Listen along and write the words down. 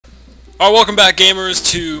Alright, welcome back,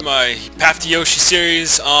 gamers, to my Path to Yoshi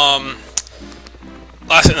series. In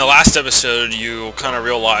the last episode, you kind of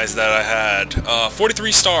realized that I had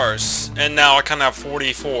 43 stars, and now I kind of have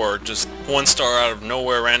 44, just one star out of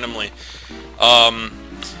nowhere randomly. I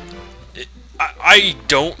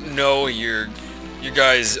don't know your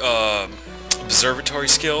guys' observatory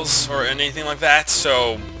skills or anything like that,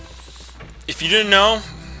 so if you didn't know,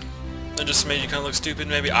 that just made you kind of look stupid,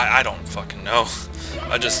 maybe? I don't fucking know.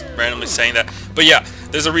 I'm just randomly saying that. But yeah,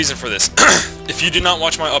 there's a reason for this. If you did not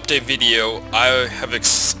watch my update video, I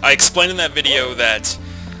explained in that video that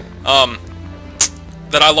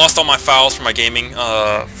that I lost all my files for my gaming,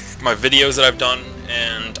 my videos that I've done,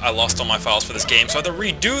 and I lost all my files for this game, so I had to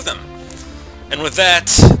redo them. And with that,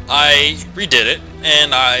 I redid it,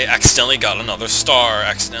 and I accidentally got another star,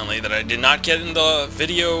 that I did not get in the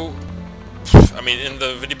video. In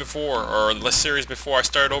the video before, or the series before I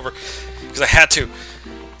started over, because I had to.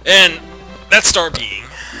 And that star being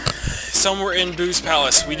somewhere in Boo's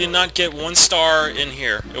Palace. We did not get one star in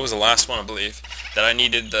here. It was the last one, I believe, that I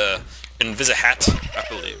needed the Invisi-Hat, I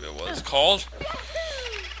believe it was called.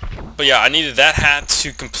 But yeah, I needed that hat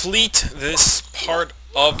to complete this part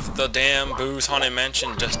of the damn Boo's Haunted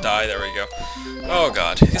Mansion. Just die, there we go. Oh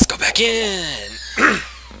god, let's go back in!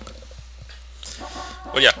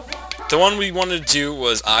 Well, yeah. The one we wanted to do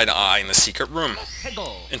was Eye to Eye in the secret room.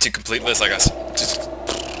 And to complete this, like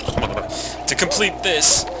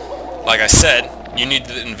I said, you need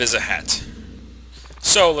the Invisi-Hat.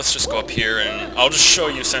 So let's just go up here, and I'll just show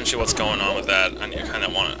you essentially what's going on with that. I need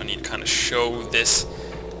to kind of show this.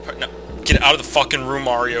 No, get out of the fucking room,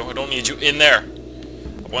 Mario. I don't need you in there.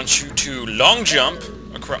 I want you to long jump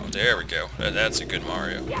across. There we go. That's a good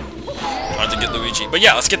Mario. I wanted to get Luigi, but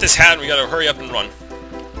yeah, let's get this hat. And we gotta hurry up and run.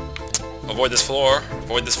 Avoid this floor,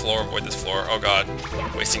 avoid this floor, avoid this floor. Oh god,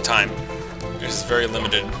 wasting time. This is very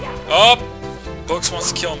limited. Oh! Books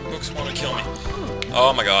wants to kill me. Books want to kill me.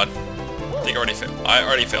 Oh my god. I think I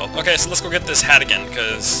already failed. Okay, so let's go get this hat again,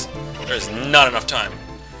 because there's not enough time.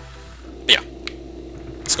 But yeah.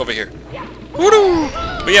 Let's go over here. Woo-doo!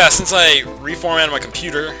 But yeah, since I reformatted my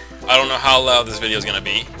computer, I don't know how loud this video is going to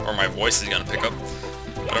be, or my voice is going to pick up.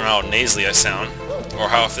 I don't know how nasally I sound, or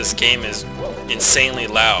how if this game is insanely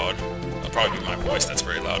loud. Probably be my voice that's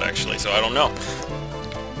very loud, actually, so I don't know.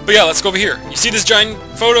 But yeah, let's go over here. You see this giant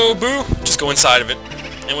photo, Boo? Just go inside of it.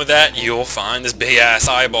 And with that, you'll find this big-ass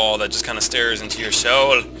eyeball that just kind of stares into your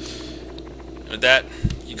soul. And with that,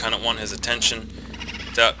 you kind of want his attention.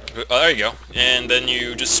 Oh, there you go. And then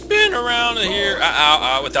you just spin around here,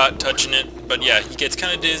 without touching it. But yeah, he gets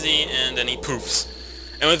kind of dizzy, and then he poofs.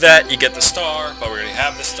 And with that, you get the star, but we already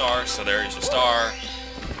have the star, so there's your star.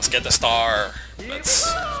 Let's get the star. That's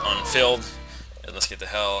unfilled. And let's get the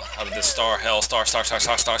hell out of this star. Hell, star.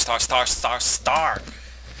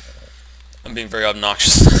 I'm being very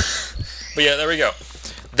obnoxious. But yeah, there we go.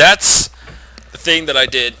 That's the thing that I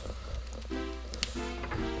did.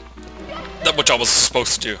 Which I was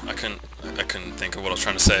supposed to do. I couldn't think of what I was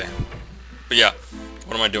trying to say. But yeah,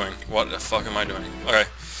 what am I doing? What the fuck am I doing? Okay.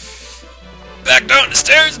 Back down the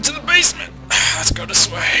stairs into the basement. Let's go this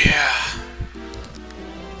way. Yeah.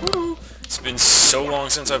 Woo. It's been so long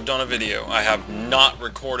since I've done a video. I have not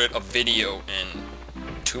recorded a video in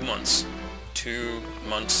 2 months. 2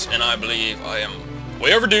 months, and I believe I am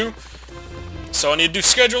way overdue. So I need to do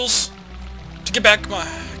schedules to get back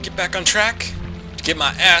on track, to get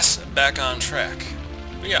my ass back on track.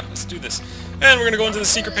 But yeah, let's do this. And we're gonna go into the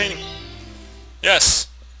secret painting. Yes,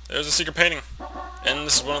 there's a secret painting. And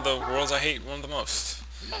this is one of the worlds I hate one of the most.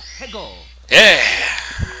 Yeah!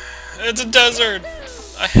 It's a desert!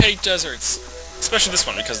 I hate deserts. Especially this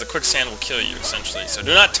one, because the quicksand will kill you, essentially. So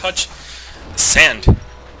do not touch the sand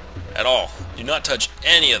at all. Do not touch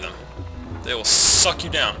any of them. They will suck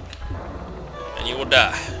you down. And you will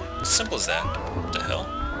die. As simple as that. What the hell?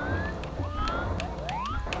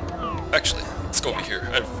 Actually, let's go over here.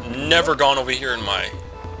 I've never gone over here in my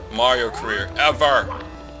Mario career. Ever!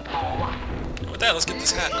 And with that, let's get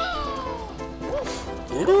this hat.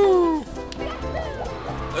 Woo-hoo!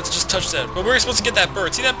 Let's just touch that. But we're supposed to get that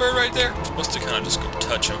bird. See that bird right there? We're supposed to kind of just go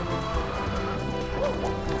touch him.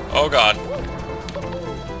 Oh god.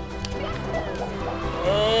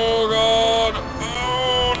 Oh god.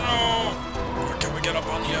 Oh no. Can we get up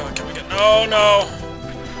on here? Can we get... No, no.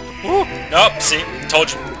 Woo. Nope. See? Told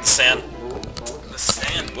you. The sand. The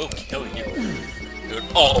sand will kill you. It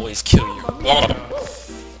would always kill you. Oh no.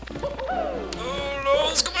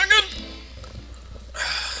 Let's go back in.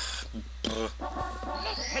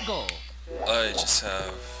 I just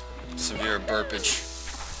have severe burpage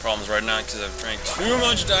problems right now because I've drank too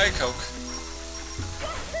much Diet Coke.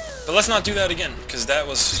 But let's not do that again, because that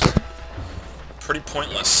was pretty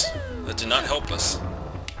pointless. That did not help us.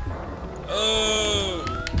 Oh!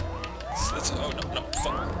 Oh, no,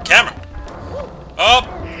 fuck. Camera! Up!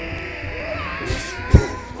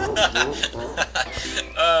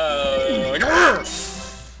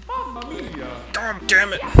 God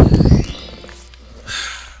damn it!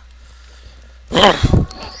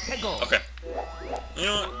 Okay. You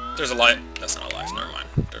know what? There's a light. That's not a life. Never mind.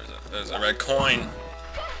 There's a red coin.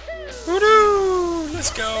 Woo-doo!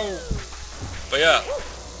 Let's go! But yeah,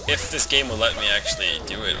 if this game will let me actually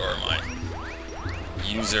do it, or my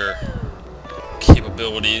user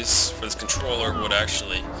capabilities for this controller would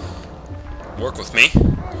actually work with me,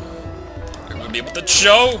 I would be able to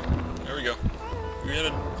show. There we go. We're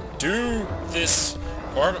gonna do this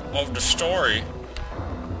part of the story.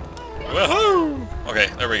 Woohoo! Okay,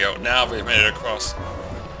 there we go. Now we've made it across.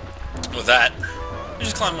 With that, you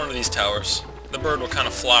just climb one of these towers. The bird will kind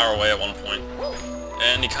of fly away at one point,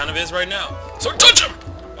 and he kind of is right now. So touch him!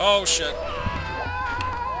 Oh shit!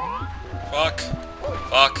 Fuck!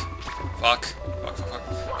 Fuck! Fuck! Fuck! Fuck! Fuck!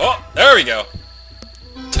 Oh, there we go.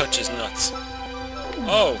 Touch his nuts.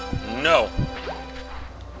 Oh no!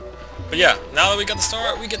 But yeah, now that we got the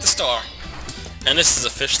star, we get the star. And this is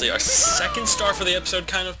officially our second star for the episode,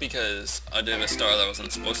 kind of, because I did a star that I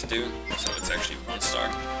wasn't supposed to do, so it's actually 1 star.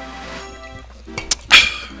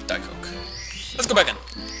 Diet Coke. Let's go back in.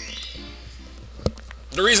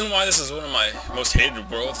 The reason why this is one of my most hated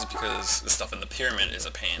worlds is because the stuff in the pyramid is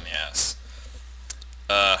a pain in the ass.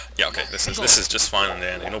 Yeah, okay, this is just fine and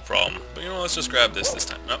dandy, no problem. But you know, let's just grab this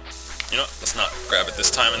time. No, you know what? Let's not grab it this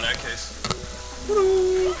time in that case.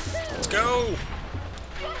 Woo! Let's go!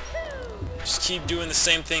 Just keep doing the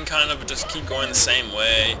same thing, kind of. Just keep going the same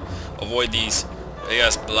way. Avoid these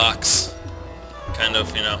big-ass blocks. Kind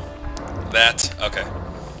of, you know. That. Okay.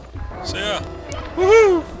 So, yeah.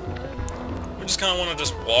 Woohoo! We just kind of want to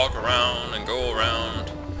just walk around and go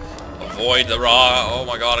around. Avoid the raw. Oh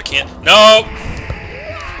my god, I can't. No!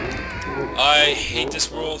 I hate this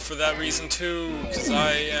world for that reason, too. Because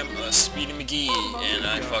I am a Speedy McGee, and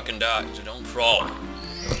I fucking died. So don't crawl.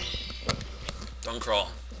 Don't crawl.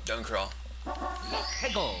 Don't crawl.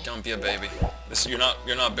 Don't be a baby. You're not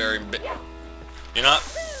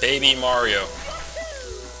baby Mario.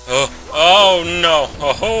 Oh no.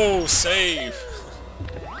 Oh, save.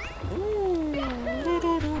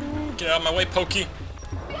 Get out of my way, Pokey.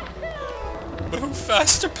 Move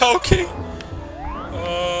faster, Pokey.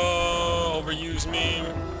 Oh, overuse me.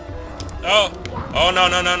 Oh. Oh no.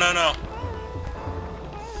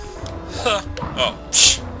 Huh. Oh,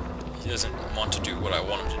 psh. He doesn't want to do what I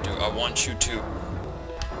want him to do. I want you to...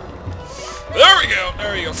 There we go!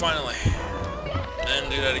 There we go, finally. And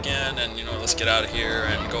do that again, and, you know, let's get out of here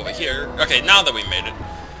and go over here. Okay, now that we made it.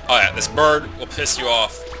 Oh yeah, this bird will piss you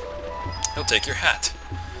off. He'll take your hat.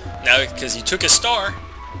 Now, because you took his star,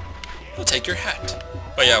 he'll take your hat.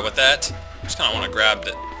 But yeah, with that, just kind of want to grab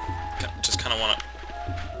it. Just kind of want to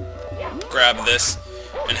grab this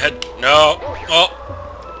and head... No! Oh!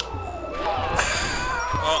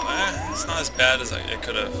 Well, it's not as bad as it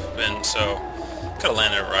could have been, so could have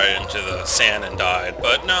landed right into the sand and died,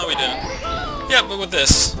 but no, we didn't. Yeah, but with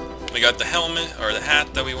this, we got the helmet, or the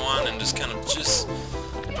hat that we want, and just kind of just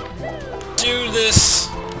do this.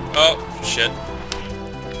 Oh, shit.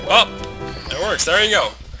 Oh, it works, there you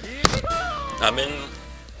go. I'm in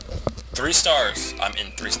 3 stars. I'm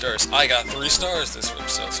in 3 stars. I got 3 stars this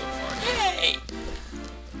episode so far. Yay!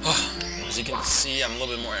 Oh. As you can see, I'm a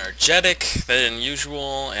little bit more energetic than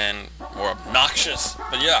usual and more obnoxious.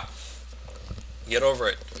 But yeah, get over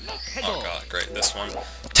it. Oh god, great, this one.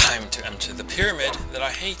 Time to enter the pyramid that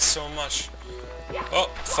I hate so much. Oh,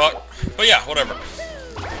 fuck. But yeah, whatever.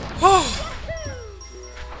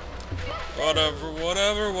 Whatever.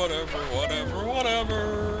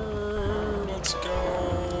 Let's go.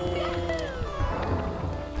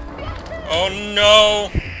 Oh no!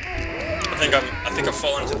 I think I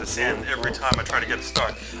fall into the sand every time I try to get a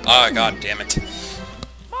start. Ah, god damn it.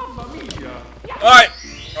 Alright,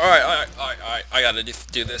 I gotta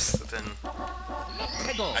do this, then...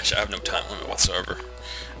 Actually, I have no time limit whatsoever.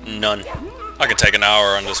 None. I could take an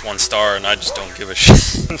hour on just 1 star, and I just don't give a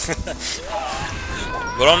shit.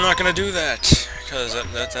 But I'm not gonna do that, because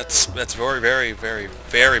that's very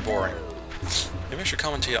boring. Maybe I should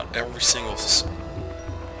commentate on every single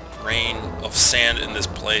grain of sand in this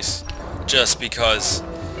place. Just because...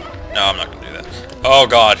 No, I'm not gonna do that. Oh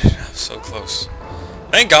god, so close.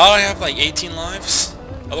 Thank god I have like 18 lives.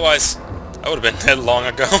 Otherwise, I would have been dead long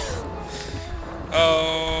ago.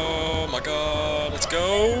 Oh my god, let's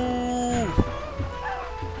go!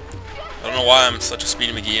 I don't know know why I'm such a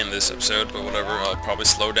Speedy McGee in this episode, but whatever, I'll probably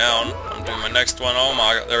slow down. I'm doing my next one. Oh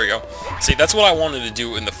my god, there we go. See, that's what I wanted to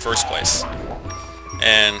do in the first place.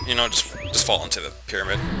 And, you know, just fall into the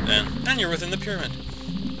pyramid, and you're within the pyramid.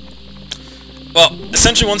 Well,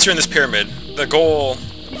 essentially once you're in this pyramid, the goal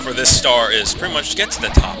for this star is pretty much to get to the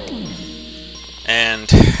top. And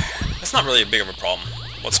that's not really a big of a problem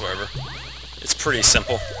whatsoever. It's pretty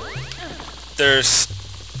simple. There's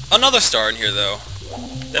another star in here, though,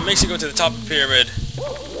 that makes you go to the top of the pyramid.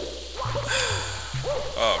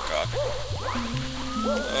 Oh, God.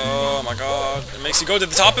 Oh, my God. It makes you go to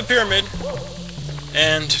the top of the pyramid,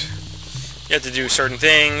 and you have to do certain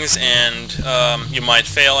things, and you might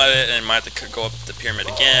fail at it, and you might have to go up the pyramid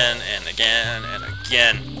again, and again, and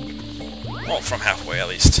again. Well, from halfway, at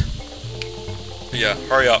least. But yeah,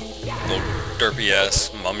 hurry up, little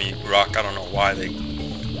derpy-ass mummy rock. I don't know why they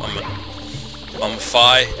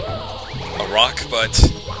mummify a rock, but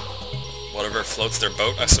whatever floats their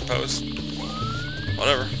boat, I suppose.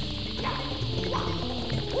 Whatever.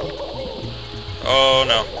 Oh,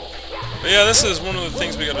 no. But yeah, this is one of the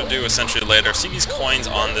things we gotta do essentially later. See these coins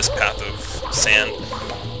on this path of sand?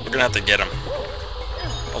 We're gonna have to get them.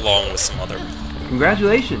 Along with some other...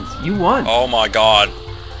 Congratulations, you won! Oh my god.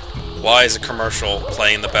 Why is a commercial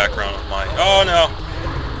playing in the background of my... Oh no!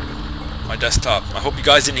 My desktop. I hope you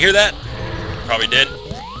guys didn't hear that. Probably did.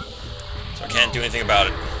 So I can't do anything about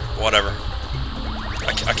it. Whatever.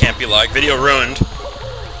 I can't be like, video ruined.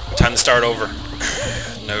 Time to start over.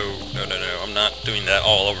 No. I'm not doing that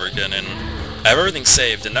all over again, and I have everything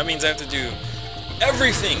saved, and that means I have to do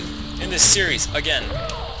everything in this series again.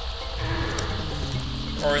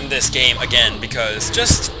 Or in this game again, because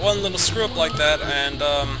just one little screw up like that, and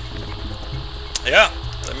yeah,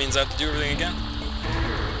 that means I have to do everything again.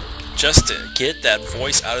 Just to get that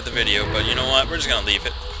voice out of the video, but you know what, we're just gonna leave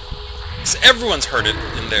it. 'Cause everyone's heard it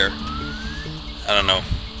in there. I don't know.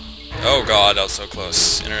 Oh god, that was so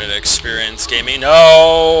close. Internet experience gaming.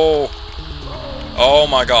 No! Oh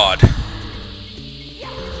my god.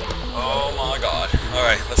 Oh my god.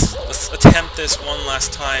 Alright, let's attempt this one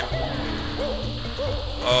last time.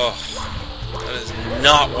 Oh, that is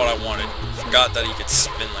not what I wanted. Forgot that he could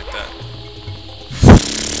spin like that.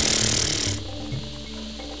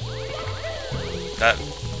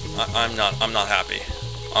 I'm not happy.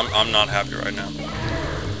 I'm not happy right now.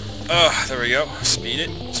 There we go. Speed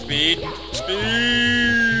it. Speed.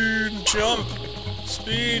 Jump.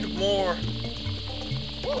 Speed more.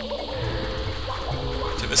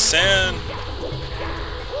 To the sand.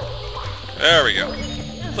 There we go.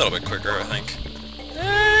 A little bit quicker, I think.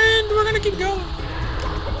 And we're gonna keep going.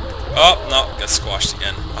 Oh, no. Got squashed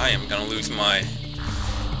again. I am gonna lose my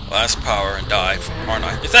last power and die, aren't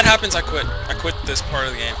I? If that happens, I quit. I quit this part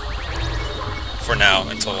of the game. For now,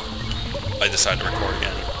 until I decide to record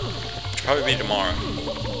again. Probably be tomorrow.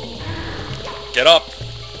 Get up!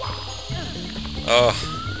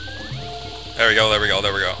 There we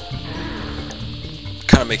go.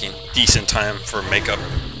 Kind of making decent time for makeup.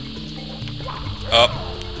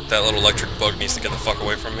 That little electric bug needs to get the fuck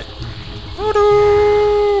away from me.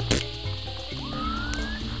 Oh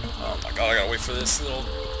my god, I gotta wait for this little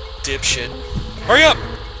dipshit. Hurry up!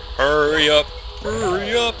 Hurry up!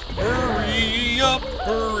 Hurry up! Hurry up!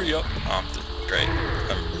 Hurry up! Oh, great.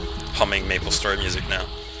 I'm humming Maple Story music now.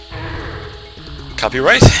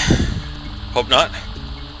 Copyright? Hope not.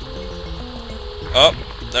 Oh,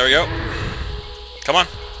 there we go. Come on.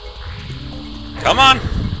 Come on!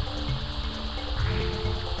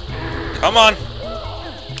 Come on!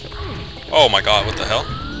 Oh my god, what the hell?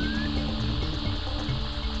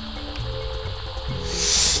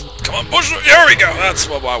 Come on, push it! There we go! That's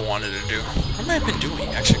what I wanted to do. What have I been doing?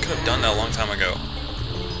 Actually, I could have done that a long time ago.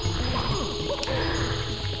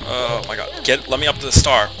 Oh my god. Let me up to the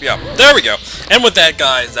star. Yeah, there we go. And with that,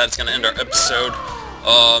 guys, that's gonna end our episode.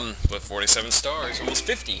 With 47 stars, almost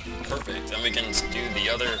 50. Perfect. And we can do the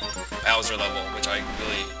other Bowser level, which I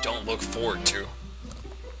really don't look forward to.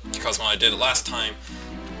 Because when I did it last time,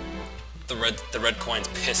 the red coins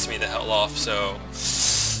pissed me the hell off, so...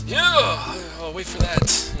 yeah! I'll wait for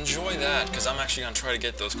that. Enjoy that, because I'm actually gonna try to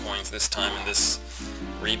get those coins this time in this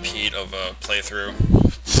repeat of a playthrough.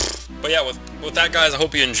 But yeah, with that, guys, I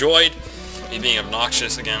hope you enjoyed me being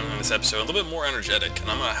obnoxious again in this episode. A little bit more energetic, and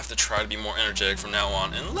I'm gonna have to try to be more energetic from now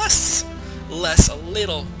on, and less, a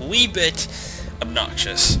little, wee bit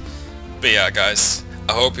obnoxious. But yeah, guys,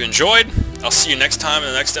 I hope you enjoyed. I'll see you next time in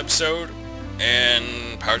the next episode,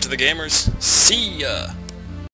 and power to the gamers. See ya!